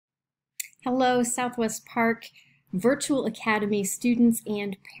Hello, Southwest Park Virtual Academy students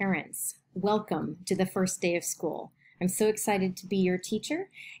and parents. Welcome to the first day of school. I'm so excited to be your teacher,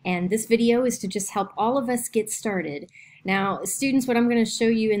 and this video is to just help all of us get started. Now, students, what I'm going to show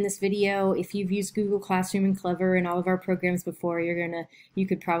you in this video, if you've used Google Classroom and Clever and all of our programs before, you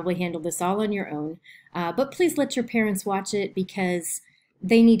could probably handle this all on your own. But please let your parents watch it because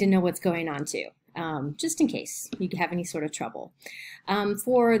they need to know what's going on too. Just in case you have any sort of trouble.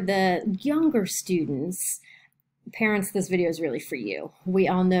 For the younger students, parents, this video is really for you. We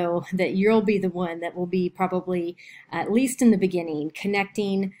all know that you'll be the one that will be probably, at least in the beginning,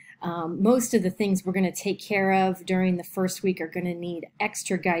 connecting. Most of the things we're going to take care of during the first week are going to need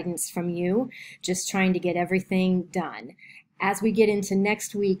extra guidance from you, just trying to get everything done. As we get into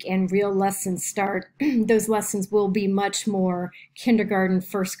next week and real lessons start, those lessons will be much more kindergarten,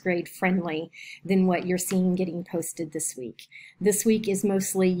 first grade friendly than what you're seeing getting posted this week. This week is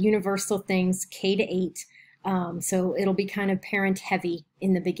mostly universal things, K to 8, so it'll be kind of parent heavy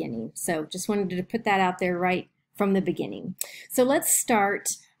in the beginning. So just wanted to put that out there right from the beginning. So let's start.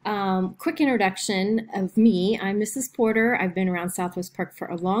 Quick introduction of me. I'm Mrs. Porter. I've been around Southwest Park for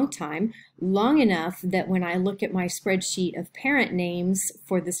a long time, long enough that when I look at my spreadsheet of parent names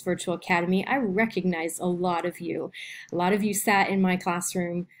for this virtual academy, I recognize a lot of you. A lot of you sat in my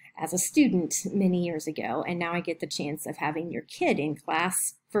classroom as a student many years ago, and now I get the chance of having your kid in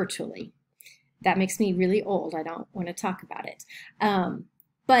class virtually. That makes me really old. I don't want to talk about it.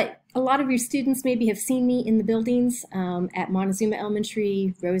 But a lot of your students maybe have seen me in the buildings at Montezuma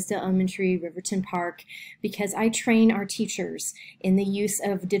Elementary, Rosedale Elementary, Riverton Park, because I train our teachers in the use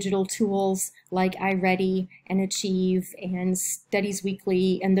of digital tools like iReady and Achieve and Studies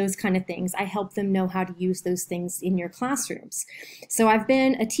Weekly and those kind of things. I help them know how to use those things in your classrooms. So I've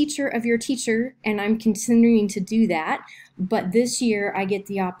been a teacher of your teacher, and I'm continuing to do that. But this year I get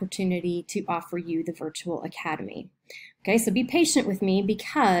the opportunity to offer you the Virtual Academy. Okay, so be patient with me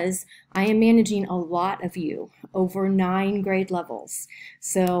because I am managing a lot of you over 9 grade levels.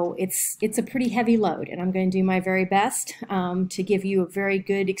 So it's a pretty heavy load, and I'm going to do my very best to give you a very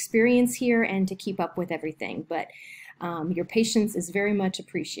good experience here and to keep up with everything. But your patience is very much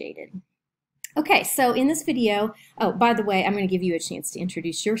appreciated. Okay, so in this video, oh, by the way, I'm going to give you a chance to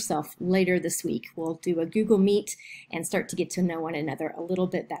introduce yourself later this week. We'll do a Google Meet and start to get to know one another a little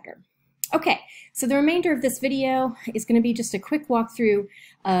bit better. Okay, so the remainder of this video is going to be just a quick walkthrough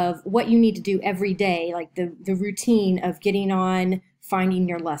of what you need to do every day, like the routine of getting on, finding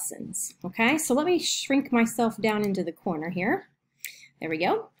your lessons. Okay, so let me shrink myself down into the corner here. There we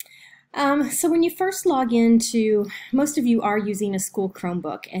go. So when you first log into, most of you are using a school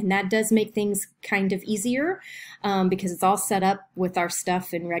Chromebook, and that does make things kind of easier because it's all set up with our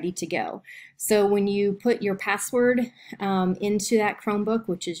stuff and ready to go. So when you put your password into that Chromebook,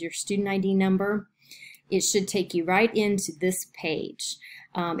 which is your student ID number, it should take you right into this page.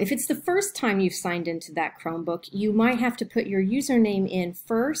 If it's the first time you've signed into that Chromebook, you might have to put your username in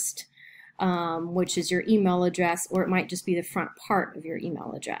first, which is your email address, or it might just be the front part of your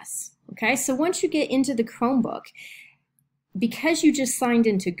email address. Okay, so once you get into the Chromebook, because you just signed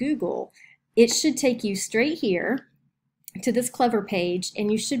into Google, it should take you straight here to this Clever page,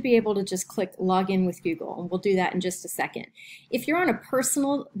 and you should be able to just click Login with Google, and we'll do that in just a second. If you're on a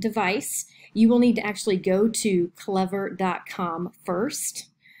personal device, you will need to actually go to clever.com first,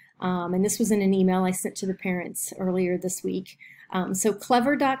 and this was in an email I sent to the parents earlier this week. So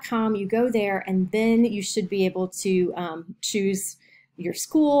clever.com, you go there, and then you should be able to choose your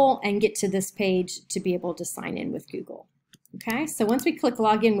school and get to this page to be able to sign in with Google. Okay, so once we click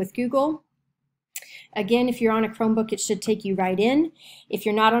Login with Google, again, if you're on a Chromebook, it should take you right in. If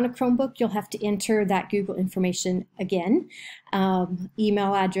you're not on a Chromebook, you'll have to enter that Google information again,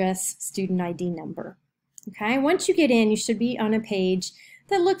 email address, student ID number. Okay, once you get in, you should be on a page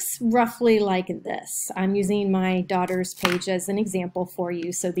that looks roughly like this. I'm using my daughter's page as an example for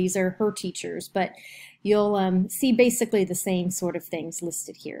you, so these are her teachers, but you'll see basically the same sort of things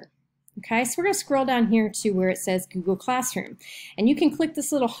listed here. Okay, so we're going to scroll down here to where it says Google Classroom, and you can click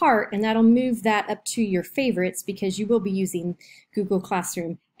this little heart, and that'll move that up to your favorites because you will be using Google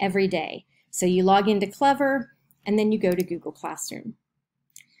Classroom every day. So you log into Clever, and then you go to Google Classroom.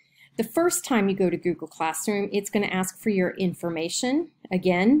 The first time you go to Google Classroom, it's going to ask for your information.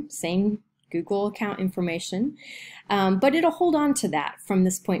 Again, same Google account information, but it'll hold on to that from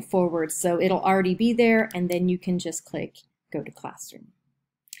this point forward. So it'll already be there, and then you can just click Go to Classroom.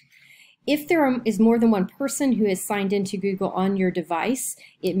 If there is more than one person who has signed into Google on your device,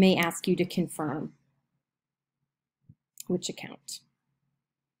 it may ask you to confirm which account.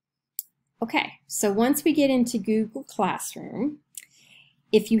 Okay, so once we get into Google Classroom,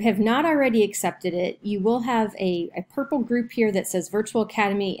 If you have not already accepted it, you will have a purple group here that says Virtual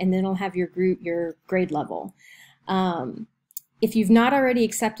Academy, and then it'll have your group, your grade level. If you've not already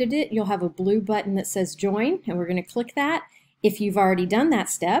accepted it, you'll have a blue button that says Join, and we're going to click that. If you've already done that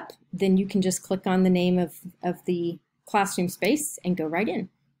step, then you can just click on the name of the classroom space and go right in.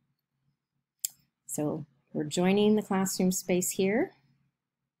 So we're joining the classroom space here.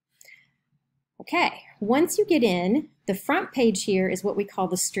 Okay, once you get in, the front page here is what we call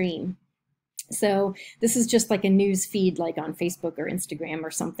the stream. So this is just like a news feed like on Facebook or Instagram or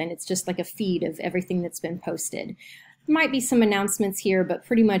something. It's just like a feed of everything that's been posted. There might be some announcements here, but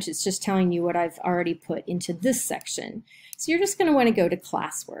pretty much it's just telling you what I've already put into this section. So you're just going to want to go to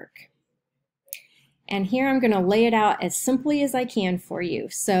classwork. And here I'm going to lay it out as simply as I can for you.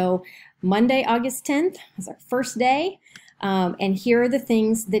 So Monday, August 10th is our first day. And here are the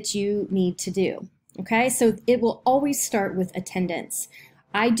things that you need to do. Okay, so it will always start with attendance.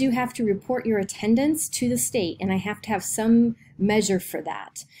 I do have to report your attendance to the state, and I have to have some measure for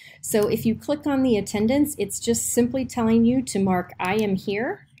that. So if you click on the attendance, it's just simply telling you to mark I am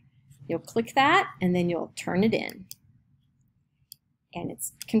here. You'll click that, and then you'll turn it in. And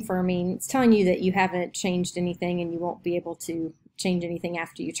it's confirming, it's telling you that you haven't changed anything and you won't be able to change anything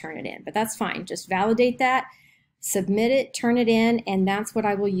after you turn it in. But that's fine, just validate that. Submit it, turn it in, and that's what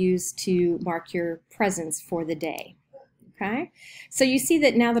I will use to mark your presence for the day. Okay, so you see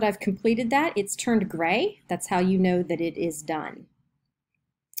that now that I've completed that, it's turned gray. That's how you know that it is done.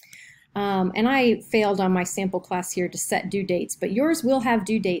 And I failed on my sample class here to set due dates, but yours will have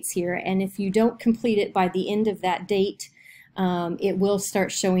due dates here, and if you don't complete it by the end of that date, it will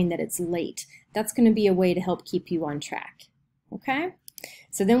start showing that it's late. That's going to be a way to help keep you on track. Okay?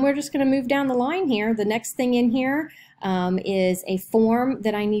 So then we're just going to move down the line here. The next thing in here is a form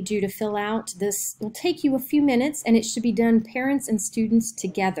that I need you to fill out. This will take you a few minutes, and it should be done parents and students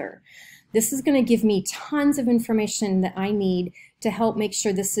together. This is going to give me tons of information that I need to help make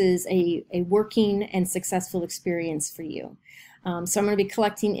sure this is a working and successful experience for you. So I'm going to be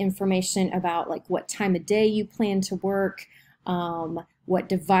collecting information about like what time of day you plan to work, what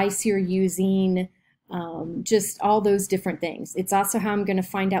device you're using, just all those different things. It's also how I'm going to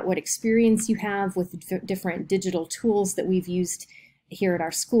find out what experience you have with different digital tools that we've used here at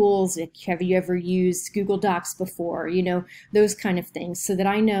our schools. Have you ever used Google Docs before? You know, those kind of things, so that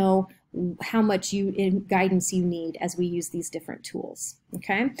I know how much guidance you need as we use these different tools.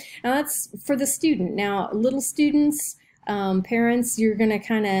 Okay, now that's for the student. Now, little students, parents, you're going to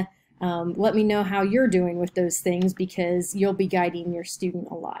kind of let me know how you're doing with those things, because you'll be guiding your student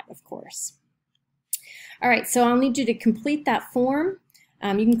a lot, of course. All right, so I'll need you to complete that form.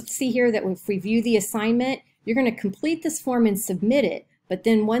 You can see here that if we view the assignment, you're going to complete this form and submit it, but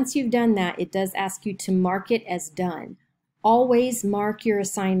then once you've done that, it does ask you to mark it as done. Always mark your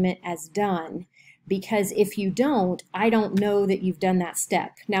assignment as done, because if you don't, I don't know that you've done that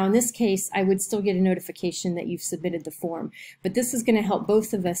step. Now in this case, I would still get a notification that you've submitted the form, but this is going to help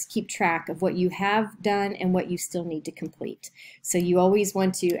both of us keep track of what you have done and what you still need to complete. So you always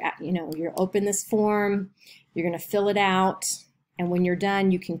want to, you'll open this form, you're going to fill it out, and when you're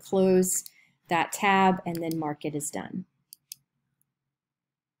done, you can close that tab and then mark it as done.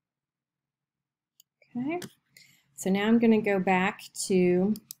 Okay, so now I'm going to go back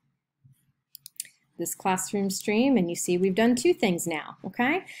to this classroom stream, and you see we've done two things now.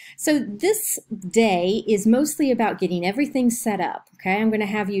 Okay, so this day is mostly about getting everything set up. Okay, I'm going to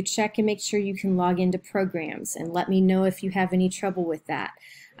have you check and make sure you can log into programs and let me know if you have any trouble with that.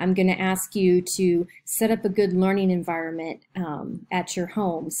 I'm going to ask you to set up a good learning environment at your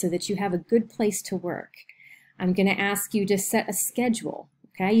home so that you have a good place to work. I'm going to ask you to set a schedule.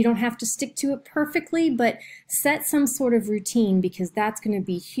 Okay, you don't have to stick to it perfectly, but set some sort of routine, because that's going to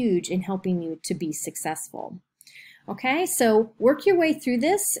be huge in helping you to be successful. Okay, so work your way through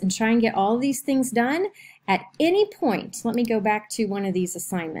this and try and get all of these things done. At any point, let me go back to one of these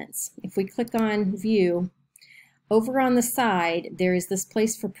assignments. If we click on View, over on the side, there is this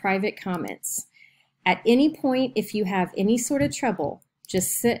place for private comments. At any point, if you have any sort of trouble,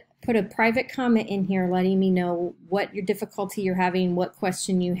 just put a private comment in here letting me know what your difficulty you're having, what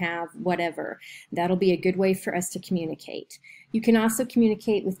question you have, whatever. That'll be a good way for us to communicate. You can also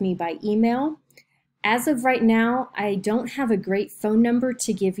communicate with me by email. As of right now, I don't have a great phone number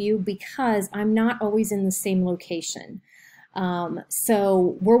to give you because I'm not always in the same location.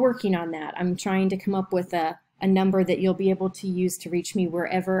 So we're working on that. I'm trying to come up with a number that you'll be able to use to reach me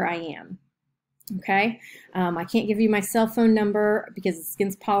wherever I am. Okay, I can't give you my cell phone number because it's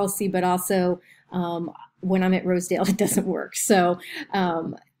against policy, but also when I'm at Rosedale, it doesn't work. So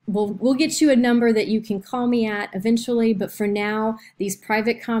we'll get you a number that you can call me at eventually, but for now, these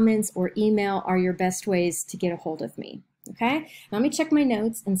private comments or email are your best ways to get a hold of me. Okay, now let me check my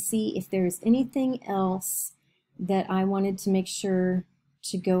notes and see if there's anything else that I wanted to make sure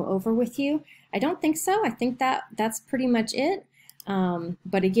to go over with you. I don't think so. I think that's pretty much it.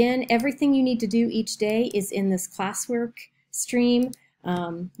 But again, everything you need to do each day is in this classwork stream.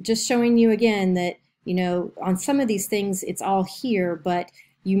 Just showing you again that, you know, on some of these things it's all here, but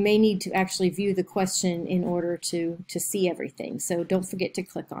you may need to actually view the question in order to see everything. So don't forget to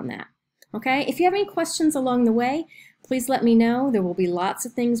click on that. Okay, if you have any questions along the way, please let me know. There will be lots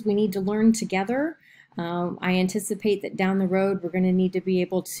of things we need to learn together. I anticipate that down the road we're going to need to be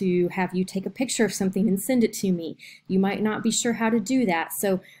able to have you take a picture of something and send it to me. You might not be sure how to do that,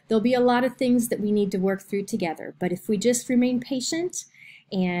 so there'll be a lot of things that we need to work through together. But if we just remain patient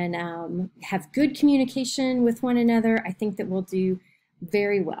and have good communication with one another, I think that we'll do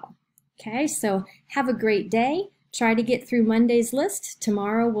very well. Okay, so have a great day. Try to get through Monday's list.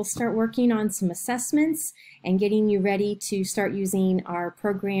 Tomorrow we'll start working on some assessments and getting you ready to start using our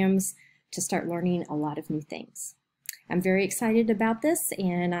programs to start learning a lot of new things. I'm very excited about this,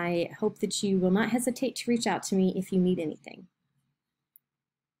 and I hope that you will not hesitate to reach out to me if you need anything.